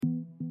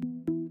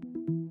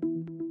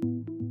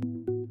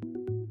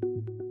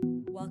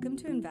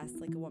Welcome to Invest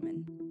Like a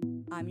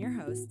Woman. I'm your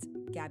host,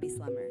 Gabby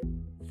Slemmer,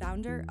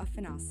 founder of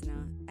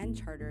Finasana and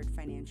chartered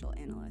financial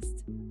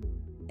analyst.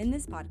 In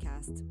this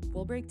podcast,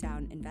 we'll break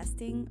down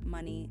investing,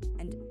 money,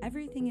 and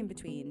everything in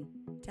between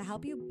to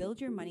help you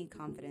build your money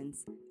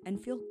confidence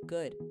and feel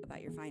good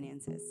about your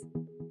finances.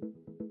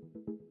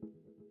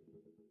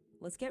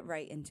 Let's get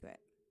right into it.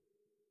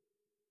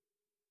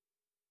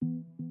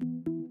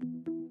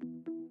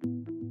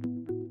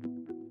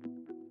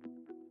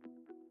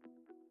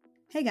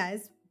 Hey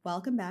guys,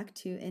 welcome back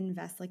to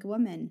Invest Like a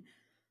Woman.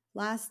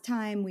 Last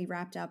time we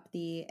wrapped up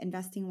the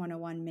Investing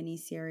 101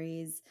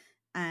 mini-series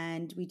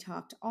and we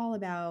talked all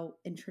about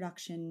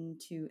introduction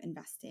to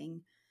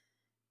investing.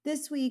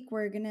 This week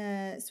we're going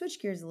to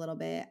switch gears a little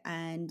bit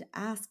and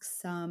ask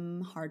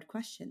some hard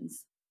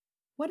questions.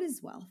 What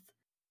is wealth?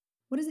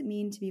 What does it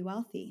mean to be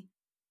wealthy?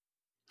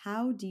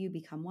 How do you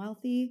become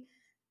wealthy?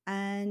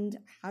 And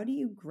how do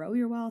you grow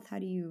your wealth? How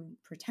do you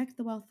protect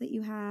the wealth that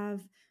you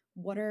have?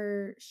 What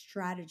are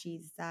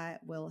strategies that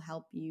will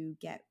help you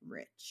get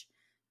rich?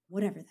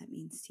 Whatever that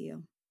means to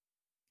you.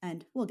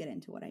 And we'll get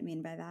into what I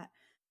mean by that.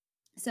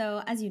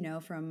 So as you know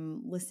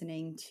from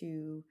listening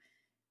to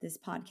this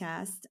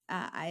podcast,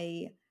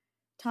 I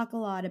talk a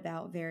lot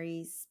about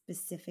very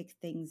specific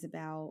things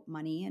about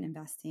money and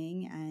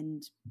investing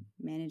and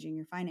managing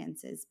your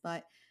finances.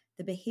 But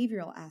the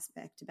behavioral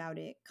aspect about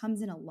it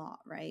comes in a lot,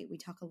 right? We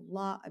talk a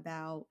lot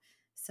about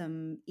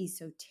some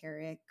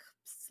esoteric,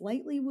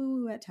 slightly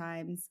woo-woo at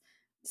times.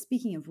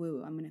 Speaking of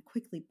woo, I'm going to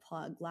quickly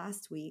plug.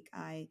 Last week,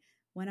 I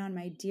went on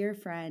my dear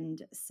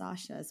friend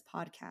Sasha's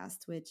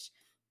podcast, which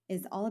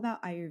is all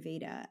about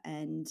Ayurveda.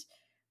 And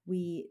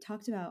we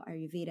talked about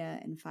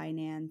Ayurveda and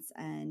finance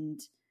and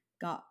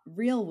got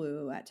real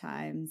woo at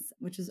times,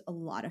 which was a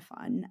lot of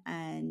fun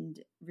and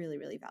really,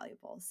 really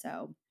valuable.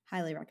 So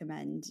highly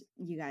recommend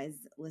you guys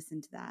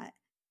listen to that.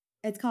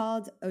 It's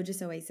called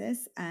Ojis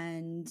Oasis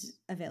and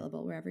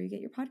available wherever you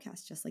get your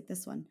podcast, just like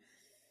this one.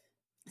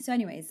 So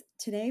anyways,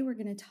 today we're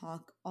going to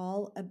talk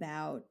all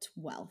about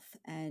wealth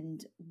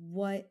and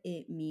what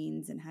it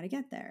means and how to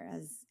get there,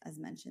 as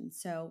mentioned.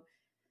 So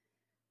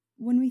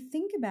when we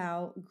think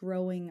about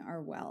growing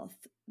our wealth,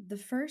 the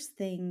first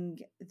thing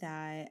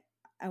that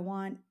I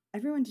want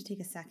everyone to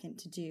take a second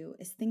to do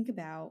is think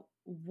about,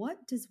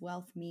 what does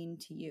wealth mean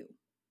to you?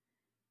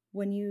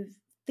 When you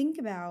think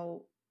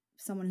about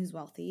someone who's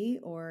wealthy,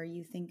 or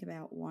you think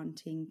about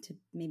wanting to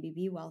maybe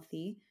be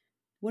wealthy,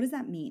 what does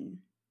that mean?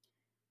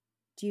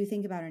 Do you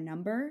think about a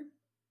number?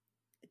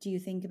 Do you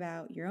think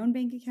about your own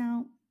bank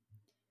account?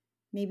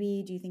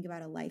 Maybe do you think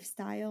about a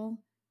lifestyle,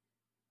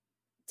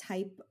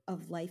 type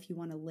of life you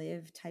want to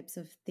live, types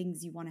of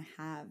things you want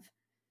to have?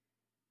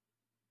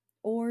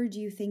 Or do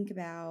you think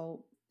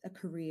about a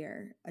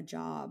career, a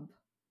job,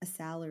 a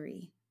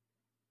salary?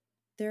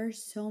 There are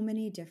so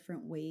many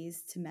different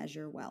ways to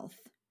measure wealth.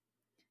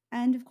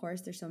 And of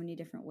course, there's so many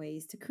different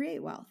ways to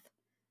create wealth.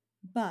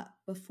 But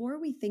before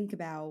we think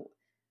about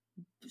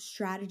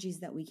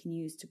strategies that we can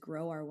use to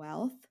grow our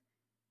wealth,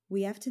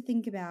 we have to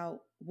think about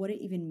what it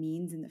even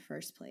means in the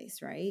first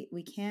place, right?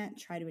 We can't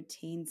try to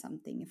attain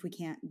something if we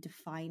can't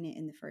define it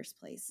in the first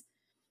place.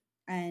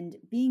 And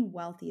being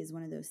wealthy is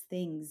one of those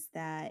things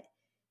that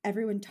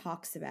everyone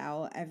talks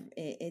about.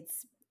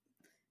 It's,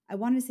 I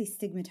want to say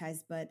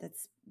stigmatized, but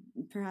that's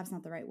perhaps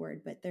not the right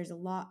word, but there's a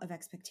lot of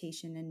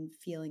expectation and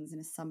feelings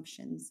and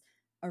assumptions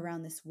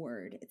around this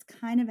word. It's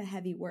kind of a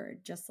heavy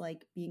word, just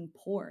like being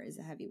poor is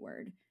a heavy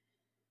word.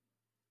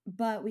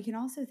 But we can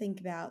also think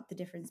about the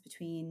difference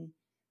between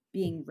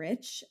being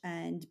rich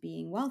and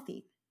being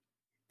wealthy.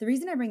 The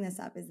reason I bring this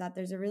up is that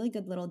there's a really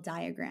good little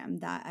diagram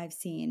that I've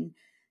seen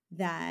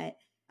that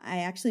I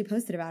actually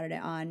posted about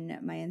it on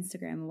my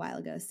Instagram a while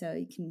ago. So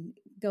you can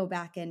go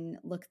back and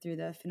look through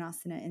the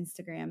Finasana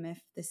Instagram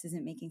if this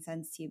isn't making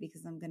sense to you,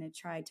 because I'm going to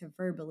try to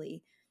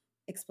verbally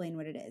explain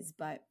what it is.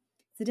 But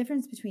it's the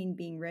difference between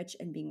being rich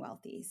and being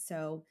wealthy.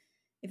 So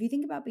if you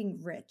think about being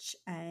rich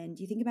and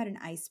you think about an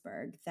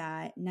iceberg,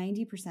 that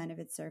 90% of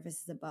its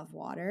surface is above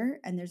water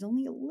and there's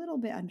only a little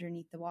bit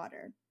underneath the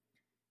water,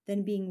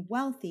 then being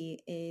wealthy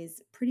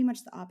is pretty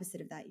much the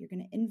opposite of that. You're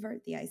going to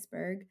invert the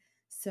iceberg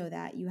so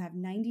that you have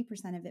 90%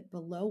 of it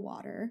below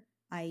water,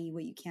 i.e.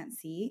 what you can't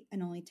see,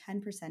 and only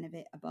 10% of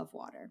it above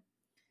water.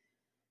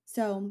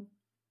 So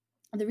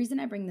the reason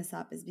I bring this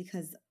up is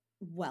because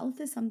wealth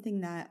is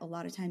something that a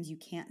lot of times you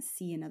can't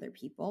see in other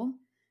people,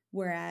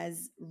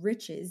 whereas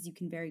riches you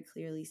can very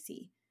clearly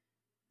see.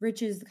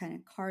 Riches, the kind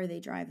of car they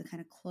drive, the kind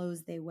of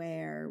clothes they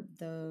wear,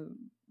 the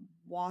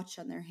watch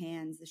on their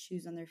hands, the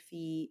shoes on their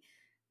feet,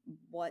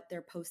 what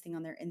they're posting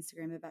on their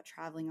Instagram about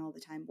traveling all the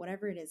time,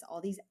 whatever it is,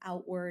 all these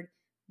outward,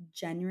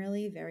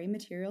 generally very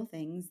material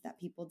things that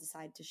people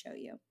decide to show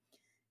you.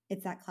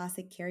 It's that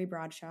classic Carrie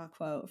Bradshaw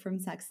quote from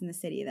Sex and the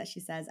City that she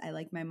says, "I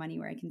like my money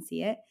where I can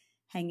see it,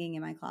 hanging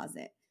in my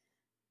closet."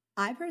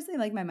 I personally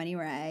like my money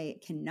where I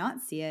cannot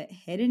see it,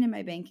 hidden in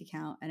my bank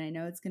account, and I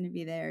know it's going to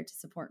be there to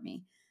support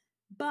me.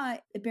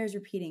 But it bears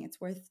repeating.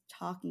 It's worth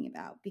talking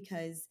about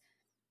because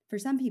for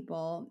some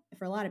people,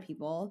 for a lot of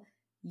people,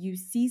 you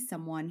see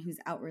someone who's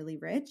outwardly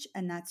rich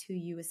and that's who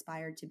you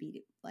aspire to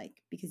be like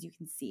because you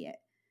can see it.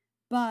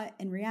 But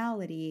in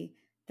reality,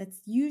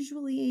 that's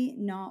usually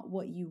not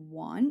what you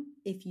want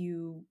if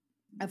you,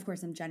 of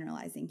course, I'm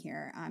generalizing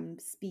here. I'm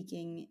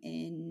speaking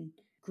in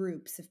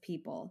groups of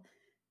people.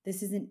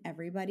 This isn't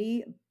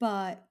everybody,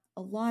 but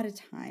a lot of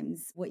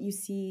times what you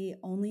see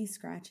only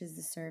scratches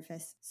the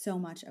surface so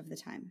much of the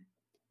time.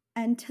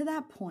 And to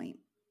that point,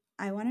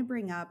 I want to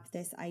bring up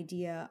this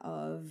idea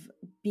of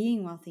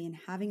being wealthy and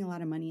having a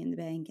lot of money in the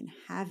bank and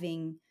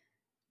having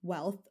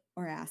wealth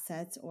or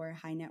assets or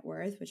high net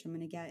worth, which I'm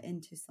going to get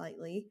into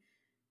slightly,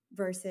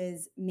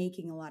 versus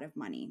making a lot of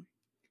money.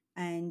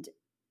 And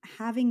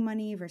having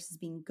money versus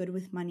being good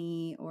with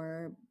money,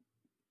 or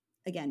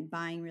again,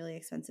 buying really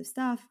expensive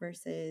stuff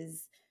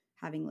versus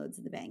having loads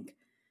in the bank.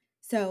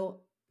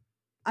 So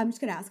I'm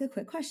just going to ask a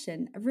quick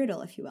question, a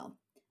riddle, if you will.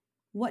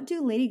 What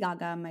do Lady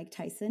Gaga, Mike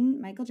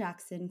Tyson, Michael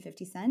Jackson,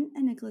 50 Cent,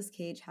 and Nicolas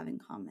Cage have in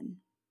common?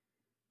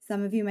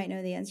 Some of you might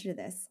know the answer to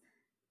this.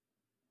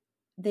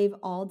 They've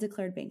all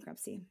declared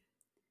bankruptcy.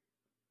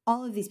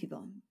 All of these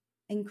people,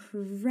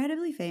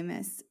 incredibly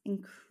famous,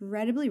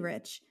 incredibly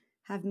rich,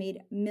 have made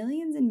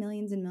millions and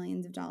millions and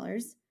millions of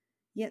dollars,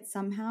 yet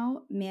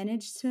somehow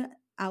managed to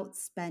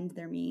outspend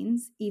their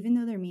means, even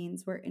though their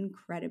means were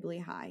incredibly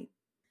high.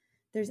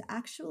 There's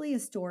actually a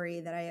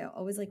story that I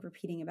always like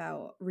repeating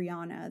about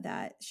Rihanna,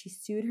 that she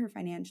sued her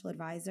financial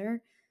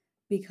advisor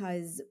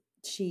because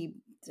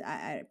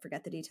I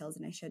forget the details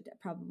and I should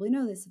probably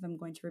know this if I'm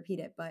going to repeat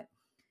it, but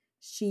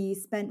she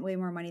spent way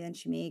more money than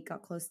she made,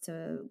 got close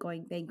to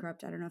going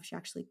bankrupt. I don't know if she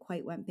actually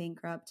quite went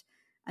bankrupt,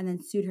 and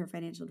then sued her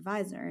financial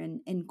advisor.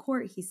 And in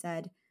court, he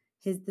said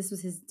this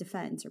was his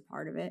defense or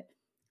part of it.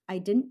 I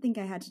didn't think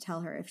I had to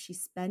tell her if she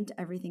spent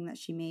everything that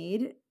she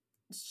made,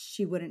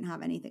 she wouldn't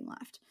have anything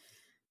left.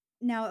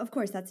 Now, of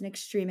course, that's an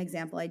extreme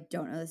example. I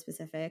don't know the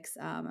specifics.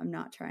 I'm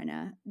not trying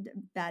to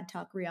bad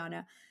talk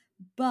Rihanna,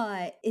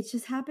 but it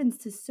just happens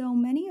to so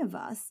many of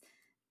us.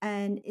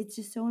 And it's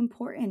just so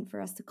important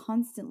for us to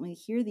constantly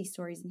hear these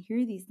stories and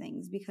hear these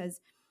things, because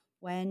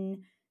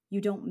when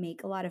you don't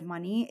make a lot of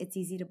money, it's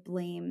easy to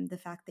blame the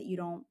fact that you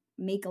don't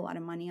make a lot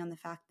of money on the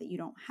fact that you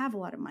don't have a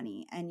lot of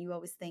money. And you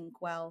always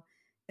think, well,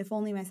 if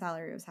only my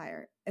salary was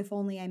higher, if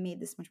only I made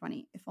this much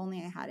money, if only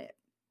I had it.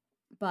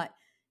 But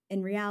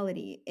in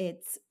reality,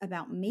 it's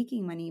about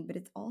making money, but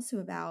it's also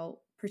about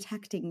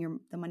protecting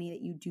the money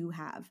that you do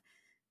have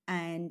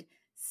and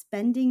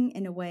spending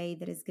in a way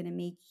that is going to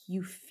make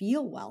you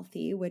feel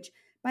wealthy, which,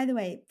 by the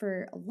way,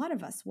 for a lot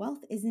of us,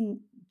 wealth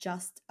isn't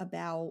just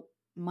about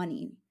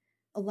money.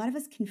 A lot of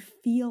us can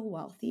feel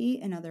wealthy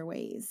in other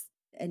ways.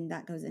 And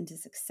that goes into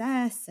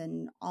success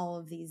and all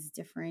of these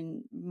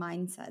different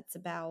mindsets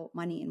about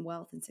money and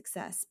wealth and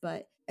success.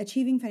 But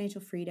achieving financial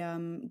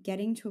freedom,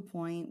 getting to a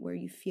point where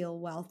you feel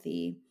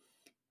wealthy,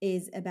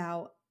 is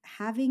about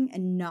having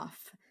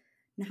enough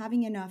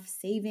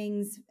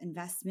savings,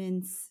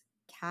 investments,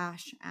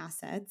 cash,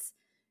 assets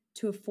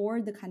to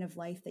afford the kind of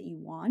life that you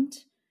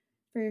want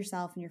for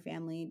yourself and your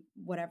family,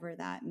 whatever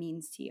that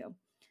means to you.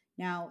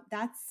 Now,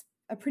 that's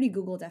a pretty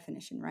Google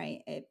definition,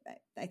 right?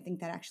 I think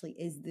that actually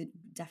is the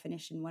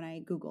definition when I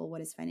Google what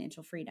is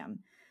financial freedom.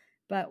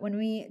 But when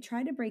we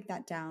try to break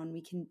that down,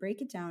 we can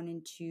break it down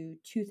into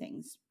two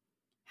things: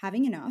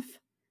 having enough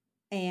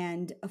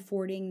and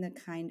affording the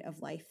kind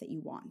of life that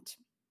you want.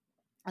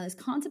 Now, this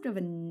concept of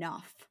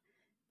enough,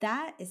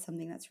 that is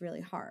something that's really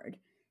hard.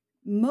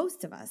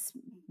 Most of us,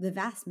 the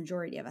vast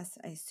majority of us,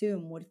 I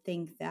assume, would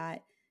think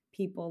that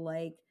people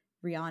like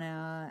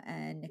Rihanna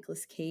and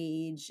Nicolas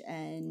Cage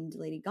and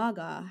Lady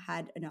Gaga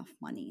had enough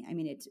money. I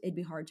mean, it'd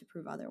be hard to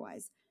prove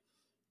otherwise.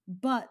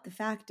 But the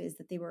fact is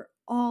that they were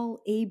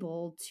all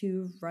able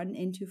to run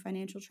into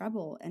financial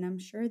trouble. And I'm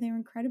sure they were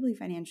incredibly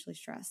financially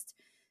stressed.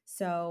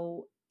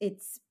 So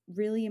it's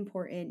really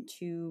important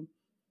to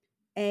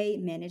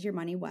manage your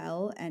money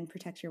well and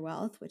protect your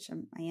wealth, which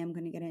I am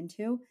going to get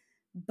into,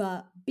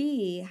 but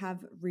B,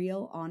 have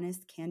real,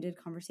 honest, candid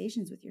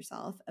conversations with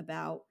yourself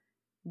about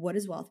what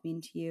does wealth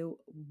mean to you,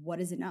 what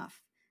is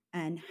enough,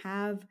 and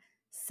have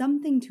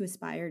something to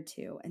aspire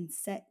to and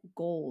set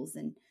goals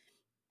and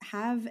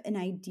have an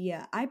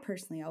idea. I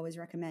personally always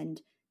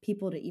recommend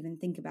people to even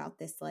think about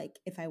this, like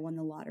if I won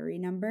the lottery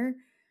number,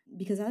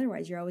 because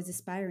otherwise you're always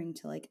aspiring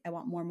to like, I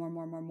want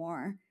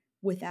more,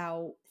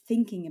 without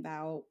thinking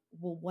about,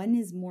 well, when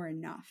is more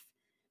enough?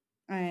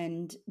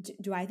 And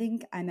do I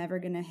think I'm ever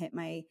going to hit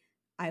my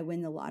I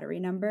win the lottery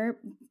number?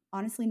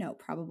 Honestly, no,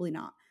 probably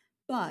not.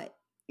 But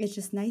it's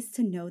just nice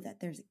to know that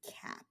there's a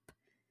cap.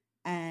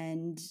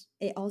 And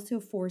it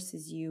also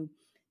forces you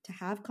to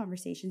have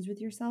conversations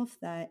with yourself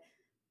that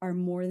are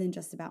more than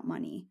just about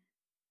money.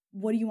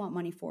 What do you want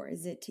money for?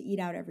 Is it to eat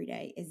out every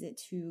day? Is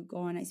it to go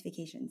on nice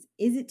vacations?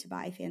 Is it to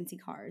buy fancy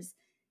cars?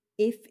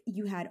 If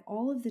you had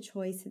all of the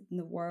choice in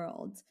the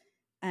world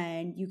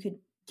and you could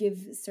give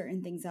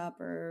certain things up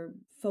or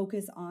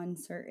focus on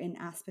certain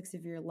aspects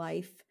of your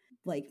life,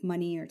 like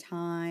money or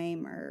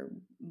time or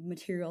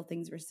material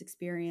things versus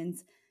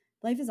experience,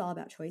 life is all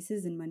about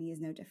choices and money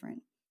is no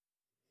different.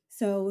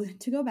 So,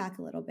 to go back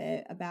a little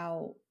bit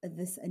about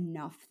this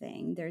enough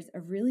thing, there's a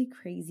really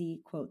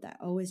crazy quote that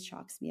always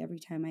shocks me every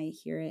time I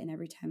hear it and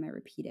every time I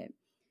repeat it.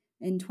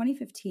 In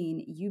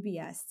 2015,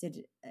 UBS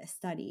did a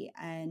study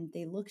and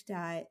they looked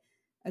at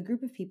a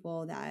group of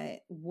people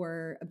that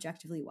were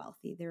objectively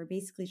wealthy. They were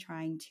basically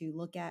trying to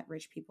look at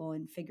rich people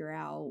and figure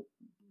out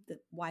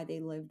why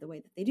they live the way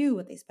that they do,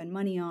 what they spend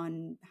money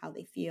on, how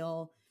they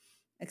feel,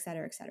 et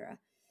cetera, et cetera.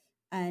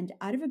 And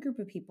out of a group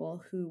of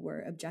people who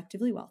were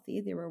objectively wealthy,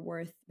 they were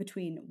worth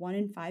between $1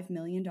 and $5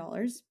 million.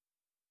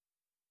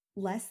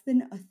 Less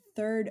than a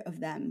third of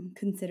them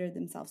considered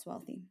themselves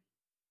wealthy.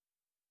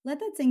 Let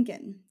that sink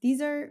in.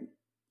 These are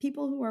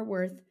people who are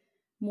worth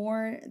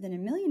more than $1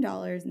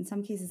 million, in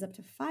some cases up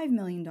to $5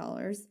 million,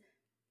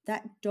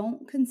 that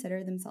don't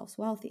consider themselves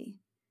wealthy.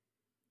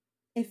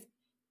 If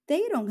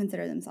they don't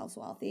consider themselves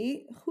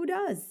wealthy, who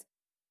does?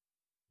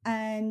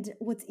 And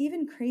what's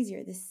even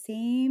crazier, the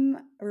same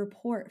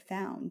report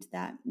found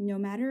that no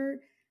matter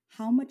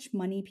how much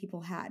money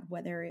people had,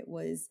 whether it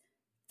was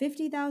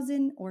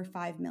 50,000 or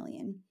 5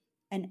 million,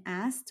 and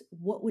asked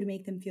what would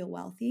make them feel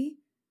wealthy,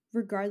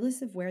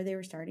 regardless of where they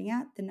were starting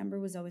at, the number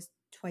was always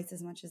twice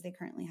as much as they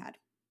currently had.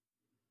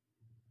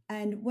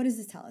 And what does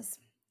this tell us?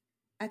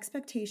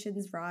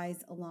 Expectations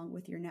rise along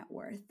with your net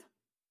worth.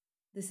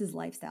 This is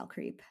lifestyle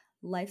creep.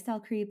 Lifestyle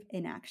creep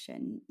in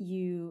action.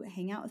 You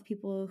hang out with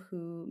people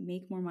who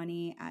make more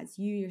money as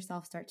you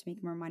yourself start to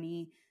make more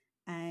money,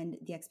 and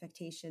the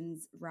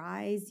expectations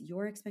rise,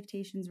 your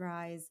expectations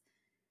rise.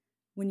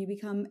 When you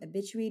become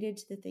habituated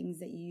to the things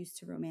that you used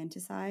to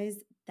romanticize,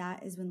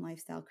 that is when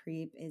lifestyle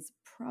creep is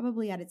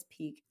probably at its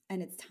peak.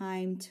 And it's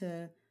time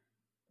to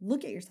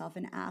look at yourself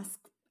and ask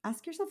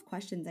yourself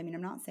questions. I mean,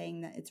 I'm not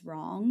saying that it's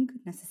wrong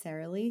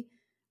necessarily.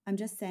 I'm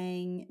just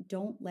saying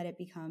don't let it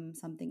become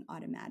something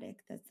automatic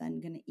that's then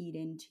going to eat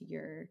into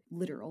your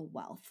literal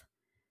wealth.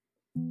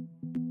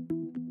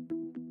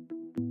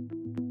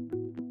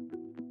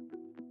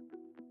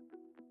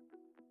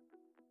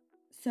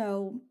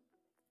 So,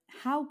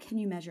 how can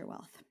you measure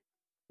wealth?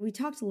 We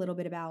talked a little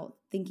bit about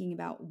thinking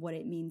about what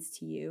it means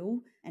to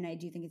you. And I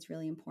do think it's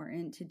really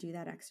important to do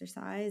that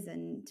exercise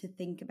and to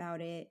think about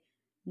it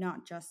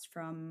not just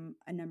from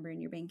a number in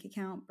your bank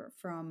account, but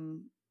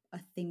from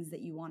things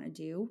that you want to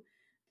do.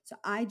 So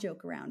I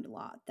joke around a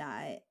lot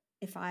that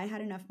if I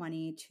had enough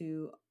money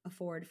to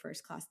afford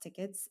first class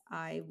tickets,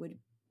 I would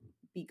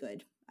be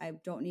good. I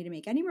don't need to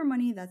make any more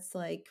money. That's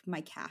like my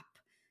cap.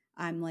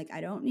 I'm like,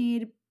 I don't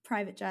need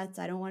private jets.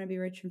 I don't want to be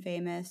rich and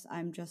famous.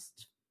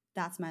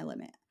 That's my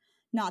limit.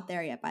 Not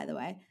there yet, by the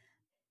way.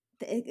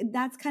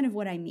 That's kind of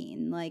what I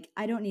mean. Like,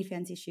 I don't need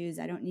fancy shoes.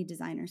 I don't need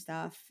designer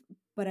stuff,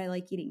 but I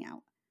like eating out.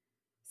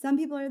 Some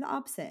people are the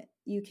opposite.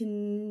 You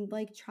can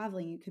like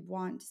traveling. You could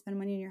want to spend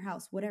money in your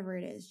house, whatever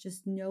it is.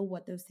 Just know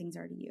what those things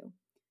are to you.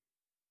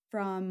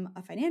 From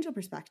a financial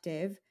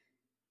perspective,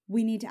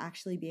 we need to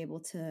actually be able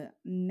to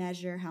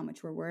measure how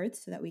much we're worth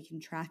so that we can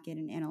track it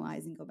and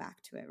analyze and go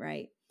back to it,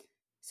 right?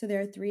 So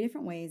there are 3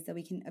 different ways that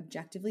we can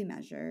objectively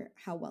measure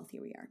how wealthy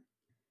we are.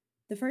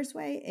 The first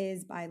way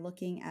is by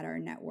looking at our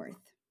net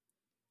worth.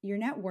 Your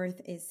net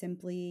worth is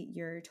simply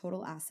your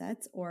total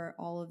assets or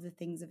all of the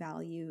things of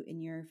value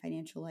in your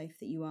financial life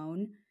that you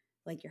own,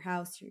 like your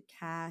house, your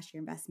cash,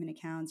 your investment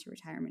accounts, your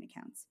retirement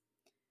accounts.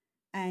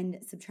 And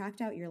subtract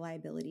out your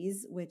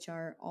liabilities, which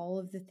are all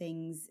of the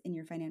things in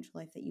your financial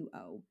life that you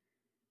owe.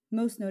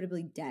 Most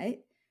notably, debt.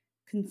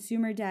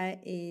 Consumer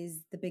debt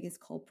is the biggest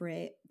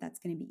culprit that's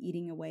going to be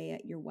eating away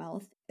at your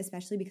wealth,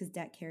 especially because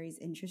debt carries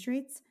interest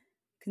rates.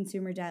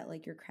 Consumer debt,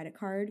 like your credit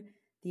card,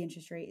 the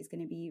interest rate is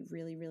going to be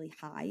really, really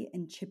high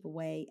and chip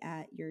away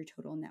at your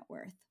total net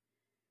worth.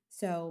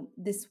 So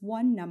this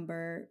one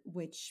number,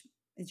 which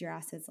is your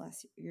assets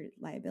less your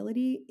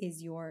liability,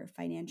 is your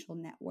financial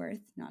net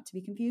worth, not to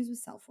be confused with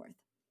self-worth.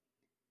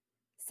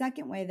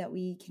 Second way that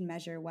we can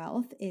measure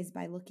wealth is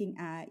by looking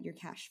at your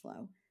cash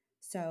flow.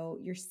 So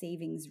your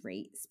savings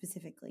rate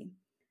specifically.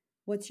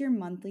 What's your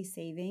monthly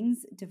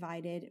savings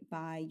divided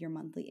by your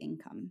monthly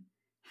income?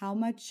 How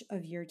much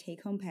of your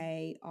take-home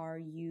pay are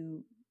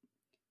you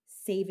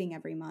saving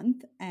every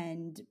month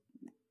and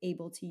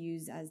able to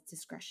use as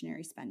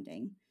discretionary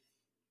spending?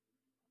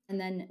 And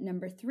then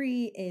number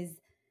 3 is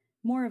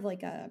more of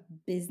like a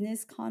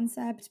business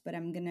concept, but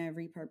I'm going to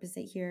repurpose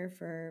it here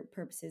for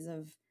purposes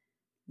of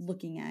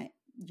looking at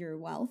your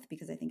wealth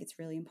because I think it's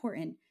really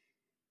important,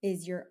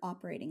 is your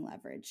operating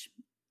leverage.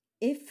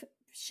 If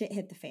shit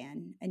hit the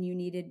fan and you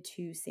needed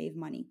to save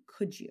money,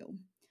 could you?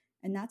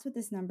 And that's what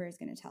this number is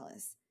going to tell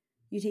us.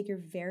 You take your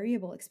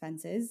variable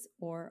expenses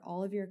or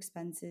all of your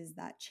expenses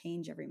that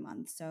change every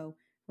month. So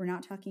we're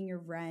not talking your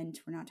rent,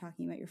 we're not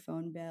talking about your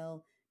phone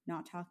bill,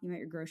 not talking about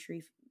your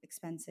grocery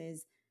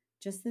expenses,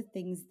 just the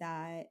things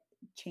that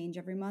change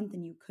every month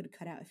and you could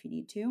cut out if you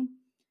need to,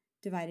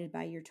 divided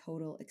by your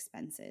total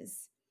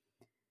expenses.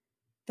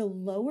 The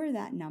lower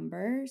that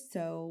number,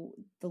 so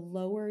the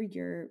lower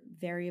your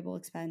variable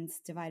expense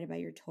divided by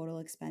your total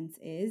expense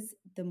is,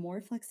 the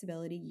more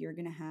flexibility you're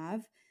going to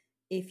have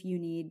if you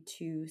need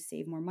to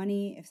save more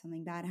money, if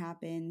something bad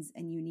happens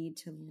and you need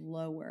to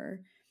lower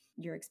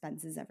your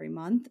expenses every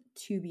month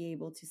to be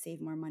able to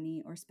save more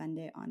money or spend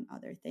it on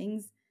other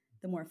things,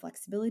 the more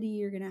flexibility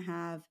you're going to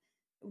have.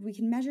 We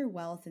can measure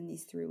wealth in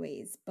these three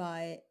ways,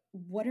 but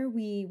what are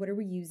we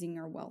using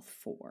our wealth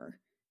for?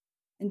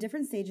 In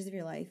different stages of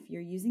your life,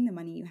 you're using the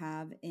money you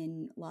have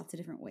in lots of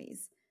different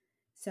ways.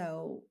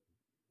 So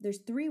there's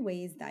three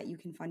ways that you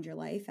can fund your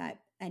life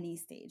at any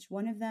stage.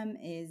 One of them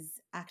is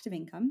active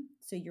income.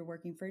 So you're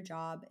working for a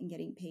job and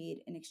getting paid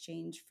in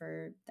exchange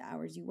for the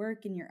hours you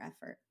work and your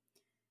effort.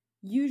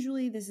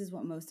 Usually, this is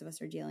what most of us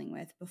are dealing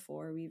with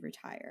before we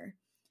retire.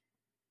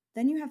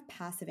 Then you have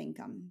passive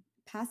income.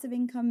 Passive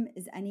income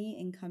is any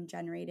income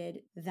generated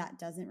that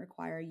doesn't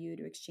require you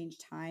to exchange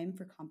time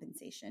for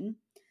compensation,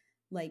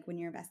 like when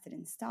you're invested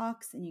in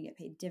stocks and you get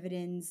paid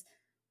dividends,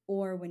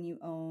 or when you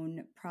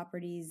own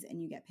properties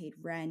and you get paid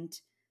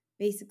rent.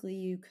 Basically,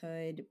 you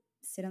could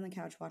sit on the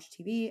couch, watch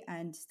TV,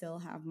 and still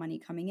have money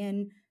coming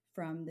in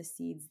from the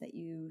seeds that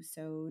you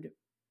sowed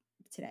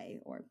today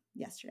or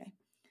yesterday.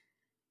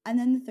 And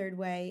then the third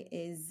way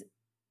is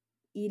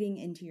eating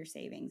into your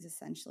savings,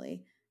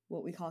 essentially,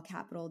 what we call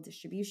capital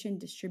distribution,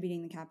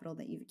 distributing the capital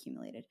that you've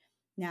accumulated.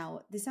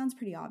 Now, this sounds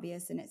pretty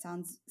obvious and it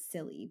sounds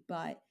silly,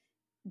 but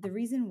the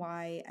reason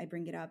why I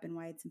bring it up and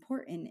why it's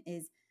important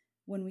is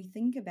when we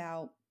think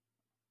about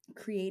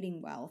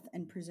creating wealth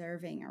and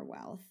preserving our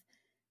wealth,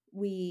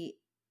 we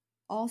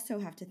also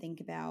have to think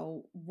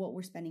about what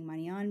we're spending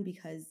money on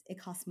because it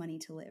costs money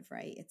to live,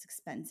 right? It's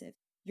expensive.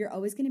 You're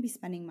always going to be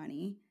spending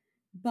money,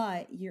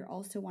 but you're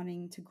also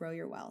wanting to grow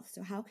your wealth.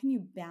 So how can you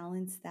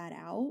balance that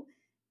out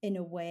in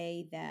a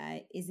way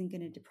that isn't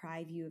going to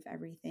deprive you of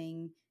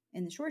everything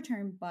in the short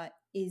term, but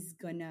is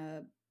going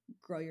to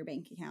grow your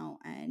bank account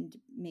and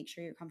make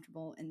sure you're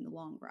comfortable in the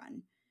long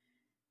run?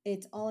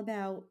 It's all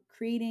about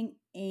creating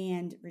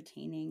and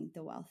retaining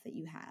the wealth that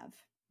you have.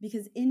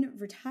 Because in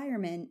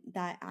retirement,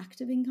 that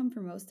active income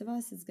for most of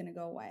us is going to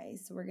go away.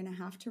 So we're going to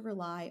have to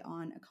rely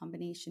on a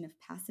combination of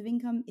passive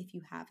income if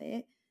you have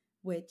it,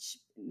 which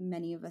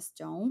many of us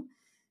don't,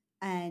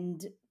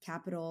 and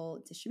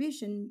capital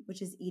distribution,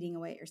 which is eating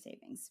away at your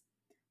savings.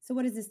 So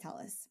what does this tell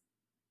us?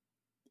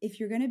 If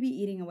you're going to be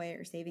eating away at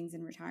your savings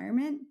in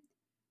retirement,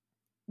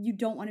 you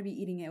don't want to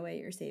be eating away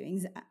at your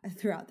savings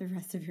throughout the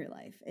rest of your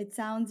life. It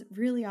sounds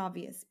really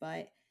obvious,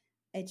 but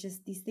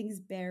these things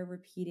bear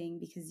repeating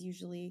because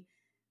usually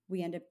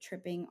we end up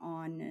tripping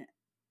on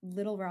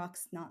little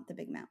rocks, not the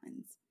big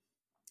mountains.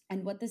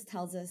 And what this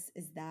tells us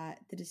is that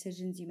the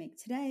decisions you make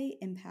today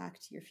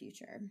impact your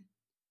future.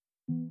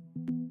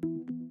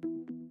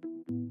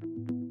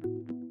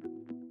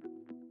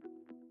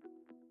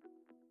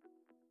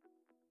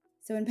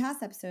 So in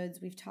past episodes,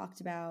 we've talked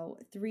about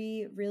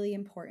three really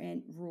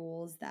important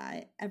rules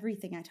that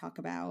everything I talk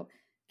about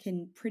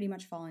can pretty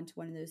much fall into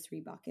one of those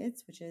three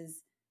buckets, which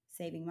is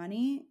saving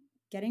money,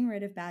 getting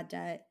rid of bad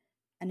debt,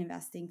 and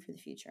investing for the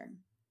future.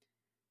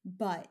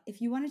 But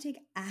if you want to take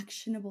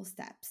actionable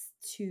steps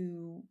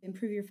to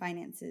improve your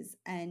finances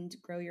and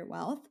grow your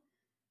wealth,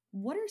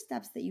 what are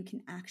steps that you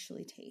can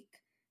actually take?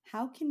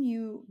 How can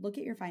you look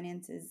at your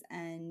finances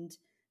and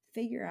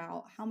figure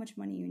out how much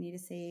money you need to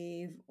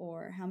save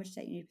or how much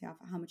debt you need to pay off,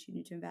 how much you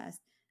need to invest,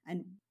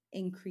 and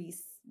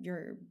increase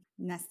your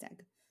nest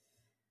egg?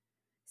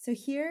 So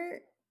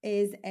here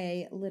is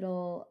a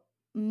little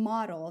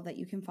model that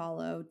you can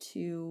follow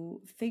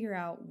to figure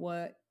out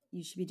what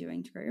you should be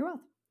doing to grow your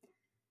wealth.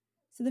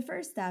 So the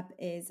first step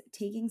is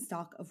taking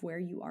stock of where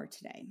you are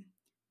today.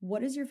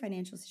 What does your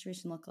financial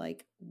situation look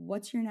like?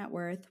 What's your net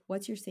worth?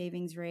 What's your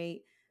savings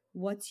rate?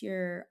 What's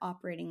your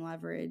operating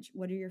leverage?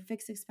 What are your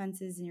fixed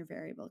expenses and your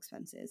variable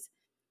expenses?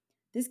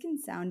 This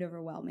can sound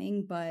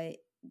overwhelming, but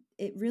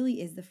it really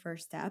is the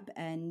first step.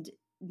 And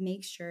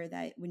make sure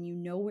that when you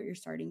know what you're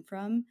starting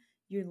from,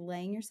 you're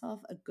laying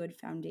yourself a good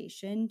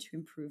foundation to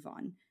improve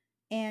on.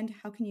 And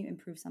how can you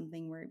improve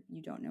something where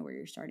you don't know where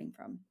you're starting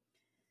from?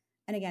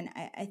 And again,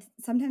 I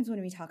sometimes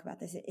when we talk about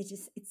this,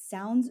 it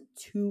sounds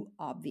too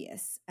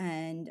obvious,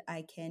 and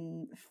I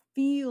can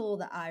feel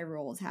the eye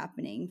rolls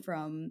happening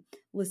from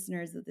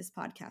listeners of this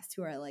podcast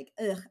who are like,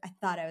 "Ugh, I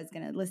thought I was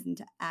going to listen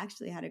to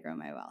actually how to grow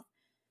my wealth."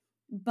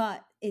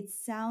 But it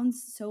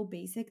sounds so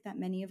basic that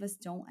many of us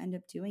don't end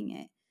up doing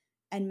it,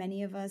 and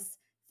many of us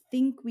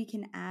think we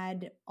can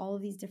add all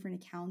of these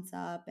different accounts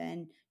up,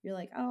 and you're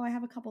like, "Oh, I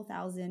have a couple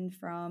thousand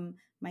from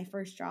my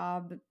first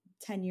job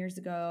 10 years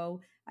ago.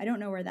 I don't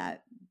know where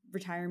that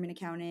retirement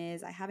account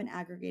is. I haven't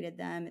aggregated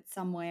them. It's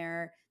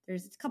somewhere.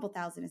 There's a couple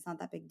thousand. It's not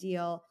that big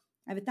deal.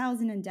 I have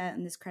 1,000 in debt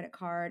on this credit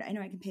card. I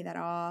know I can pay that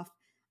off.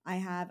 I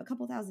have a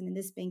couple thousand in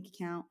this bank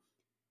account."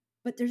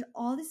 But there's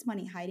all this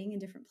money hiding in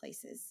different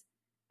places.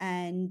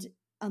 And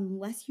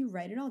unless you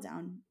write it all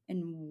down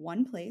in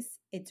one place,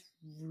 it's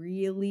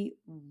really,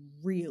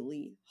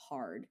 really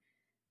hard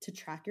to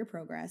track your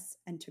progress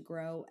and to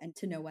grow and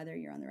to know whether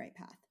you're on the right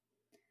path.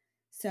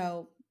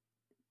 So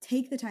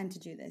take the time to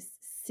do this.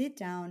 Sit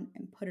down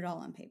and put it all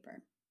on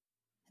paper.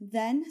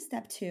 Then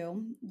step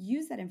 2,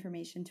 use that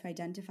information to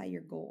identify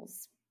your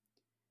goals.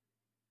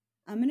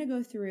 I'm going to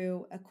go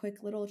through a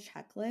quick little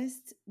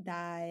checklist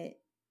that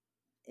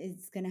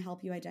is going to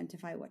help you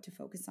identify what to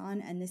focus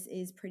on. And this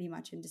is pretty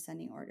much in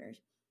descending order.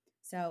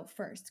 So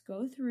first,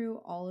 go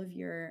through all of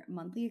your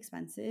monthly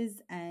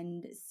expenses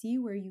and see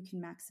where you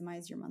can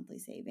maximize your monthly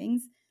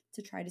savings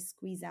to try to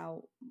squeeze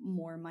out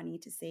more money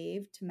to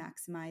save to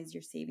maximize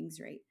your savings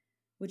rate,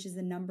 which is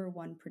the number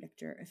one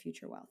predictor of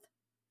future wealth.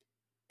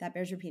 That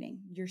bears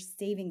repeating. Your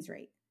savings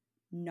rate,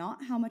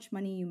 not how much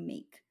money you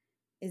make,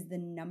 is the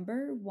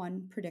number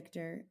one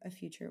predictor of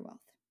future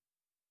wealth.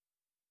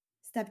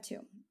 Step 2,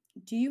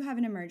 do you have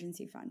an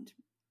emergency fund?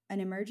 An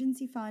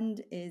emergency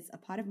fund is a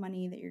pot of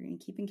money that you're going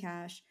to keep in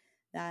cash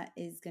that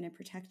is going to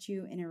protect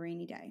you in a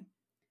rainy day.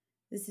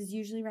 This is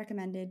usually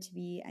recommended to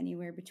be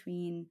anywhere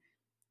between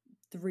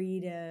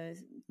 3 to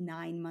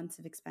 9 months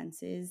of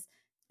expenses,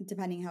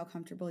 depending how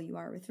comfortable you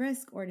are with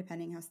risk or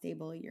depending how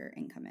stable your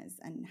income is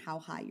and how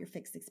high your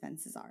fixed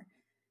expenses are.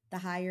 The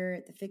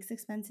higher the fixed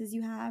expenses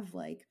you have,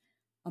 like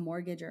a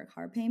mortgage or a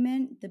car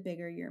payment, the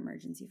bigger your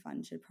emergency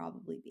fund should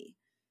probably be.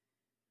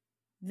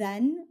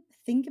 Then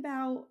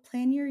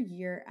plan your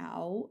year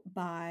out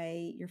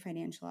by your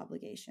financial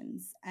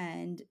obligations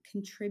and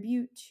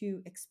contribute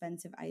to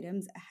expensive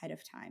items ahead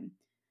of time.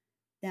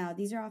 Now,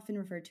 these are often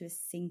referred to as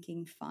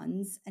sinking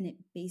funds, and it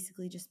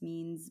basically just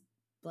means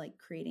like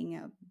creating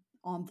an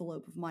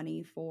envelope of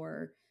money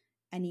for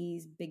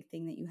any big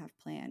thing that you have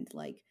planned,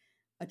 like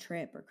a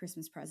trip or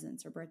Christmas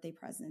presents or birthday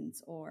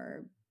presents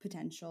or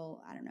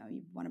potential, I don't know,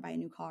 you want to buy a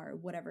new car,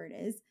 whatever it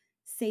is.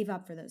 Save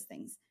up for those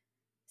things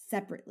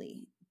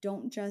separately.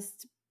 Don't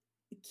just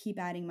keep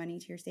adding money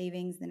to your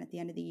savings, then at the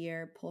end of the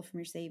year, pull from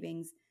your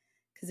savings.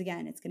 Because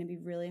again, it's going to be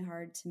really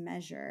hard to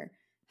measure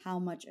how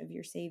much of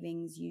your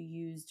savings you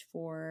used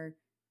for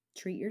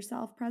treat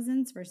yourself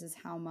presents versus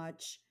how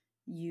much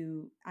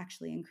you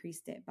actually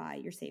increased it by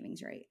your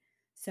savings rate.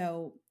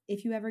 So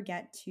if you ever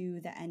get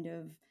to the end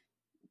of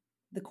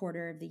the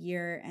quarter of the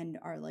year and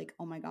are like,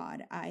 oh my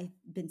God, I've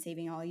been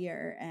saving all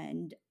year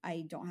and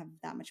I don't have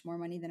that much more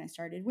money than I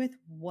started with,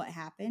 what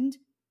happened?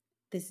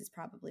 This is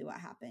probably what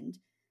happened.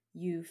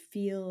 You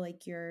feel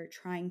like you're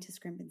trying to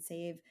scrimp and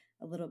save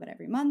a little bit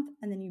every month,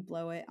 and then you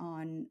blow it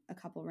on a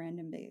couple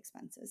random big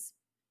expenses.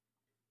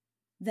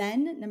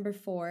 Then number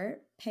 4,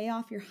 pay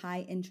off your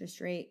high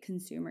interest rate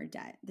consumer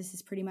debt. This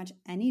is pretty much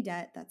any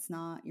debt that's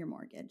not your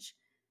mortgage.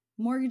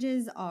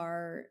 Mortgages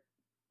are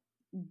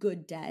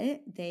good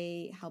debt.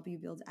 They help you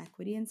build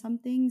equity in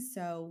something.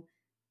 So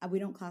we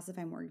don't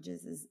classify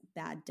mortgages as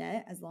bad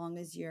debt as long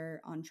as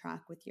you're on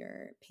track with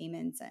your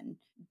payments and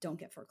don't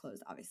get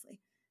foreclosed,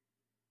 obviously.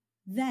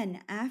 Then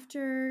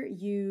after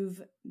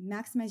you've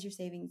maximized your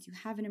savings, you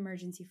have an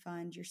emergency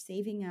fund, you're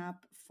saving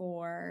up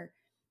for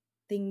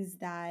things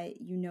that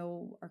you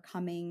know are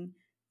coming,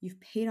 you've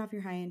paid off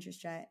your high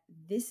interest debt,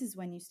 this is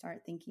when you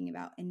start thinking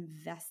about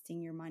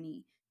investing your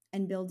money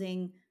and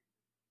building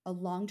a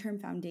long-term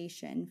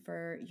foundation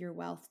for your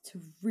wealth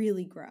to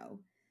really grow.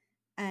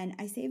 And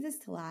I save this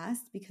to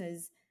last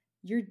because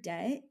your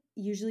debt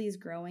usually is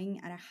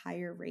growing at a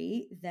higher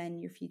rate than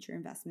your future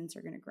investments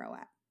are going to grow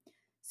at.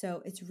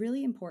 So it's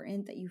really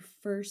important that you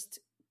first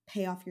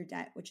pay off your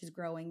debt, which is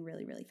growing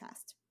really, really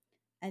fast.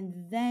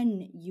 And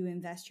then you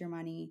invest your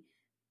money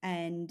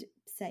and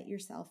set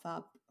yourself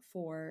up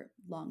for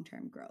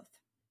long-term growth.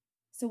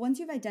 So once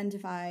you've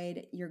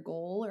identified your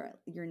goal or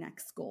your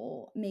next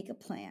goal, make a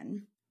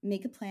plan.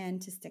 Make a plan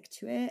to stick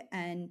to it.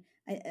 And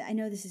I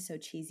know this is so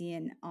cheesy,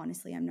 and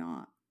honestly, I'm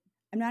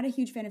not a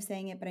huge fan of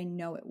saying it, but I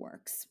know it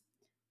works.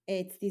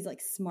 It's these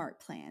like SMART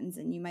plans,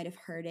 and you might have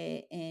heard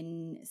it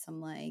in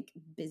some like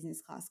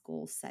business class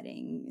goal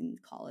setting in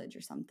college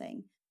or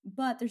something.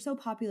 But they're so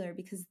popular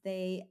because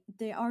they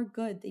are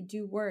good. They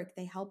do work.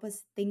 They help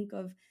us think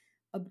of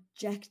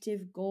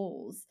objective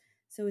goals.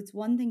 So it's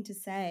one thing to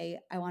say,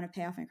 I want to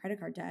pay off my credit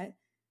card debt.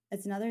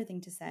 It's another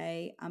thing to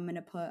say, I'm going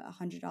to put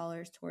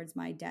 $100 towards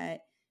my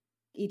debt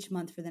each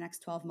month for the next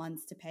 12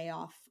 months to pay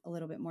off a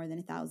little bit more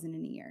than $1,000 in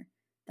a year.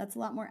 That's a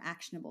lot more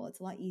actionable. It's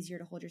a lot easier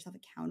to hold yourself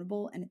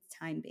accountable, and it's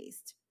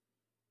time-based.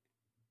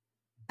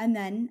 And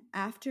then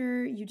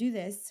after you do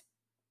this,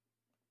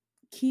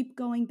 keep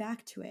going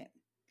back to it.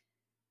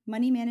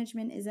 Money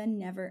management is a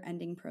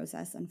never-ending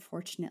process,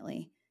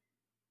 unfortunately.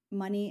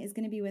 Money is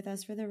going to be with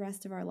us for the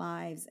rest of our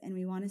lives, and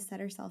we want to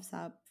set ourselves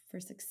up for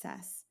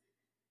success.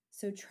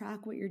 So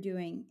track what you're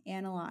doing,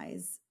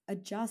 analyze,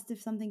 adjust if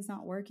something's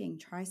not working,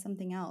 try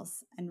something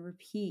else, and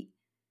repeat.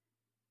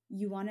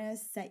 You want to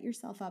set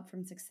yourself up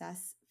from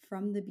success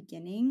from the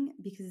beginning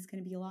because it's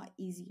going to be a lot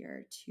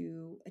easier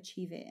to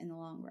achieve it in the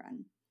long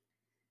run.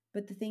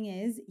 But the thing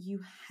is, you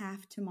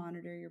have to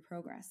monitor your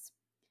progress.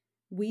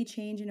 We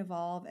change and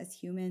evolve as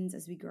humans,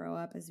 as we grow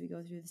up, as we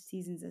go through the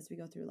seasons, as we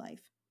go through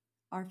life.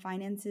 Our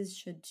finances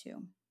should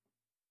too.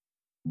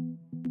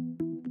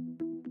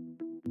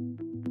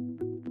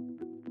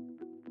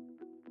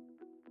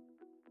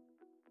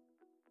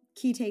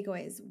 Key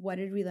takeaways. What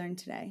did we learn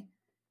today?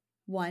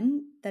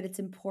 1, that it's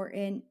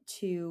important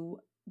to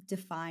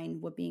define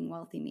what being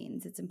wealthy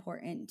means. It's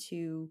important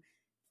to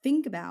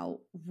think about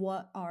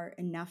what our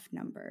enough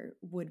number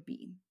would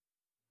be.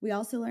 We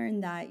also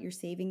learned that your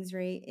savings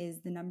rate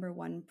is the number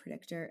one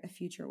predictor of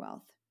future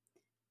wealth.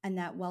 and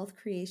that wealth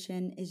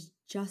creation is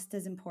just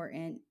as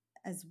important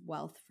as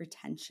wealth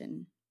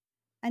retention.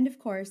 And of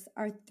course,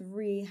 our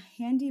 3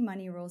 handy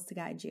money rules to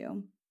guide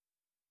you: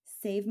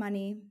 save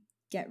money,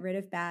 get rid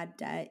of bad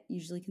debt,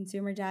 usually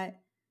consumer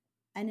debt,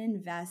 and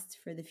invest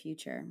for the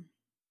future.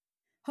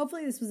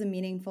 Hopefully, this was a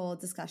meaningful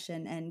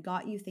discussion and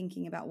got you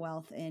thinking about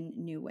wealth in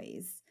new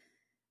ways.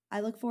 I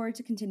look forward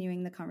to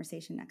continuing the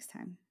conversation next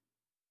time.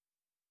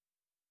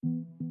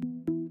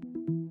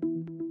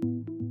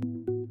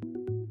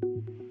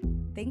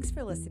 Thanks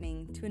for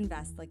listening to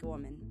Invest Like a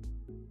Woman.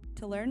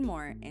 To learn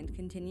more and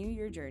continue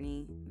your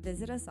journey,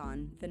 visit us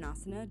on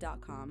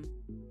finasana.com,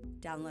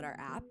 download our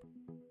app,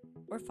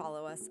 or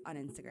follow us on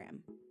Instagram.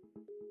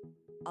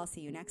 I'll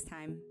see you next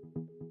time.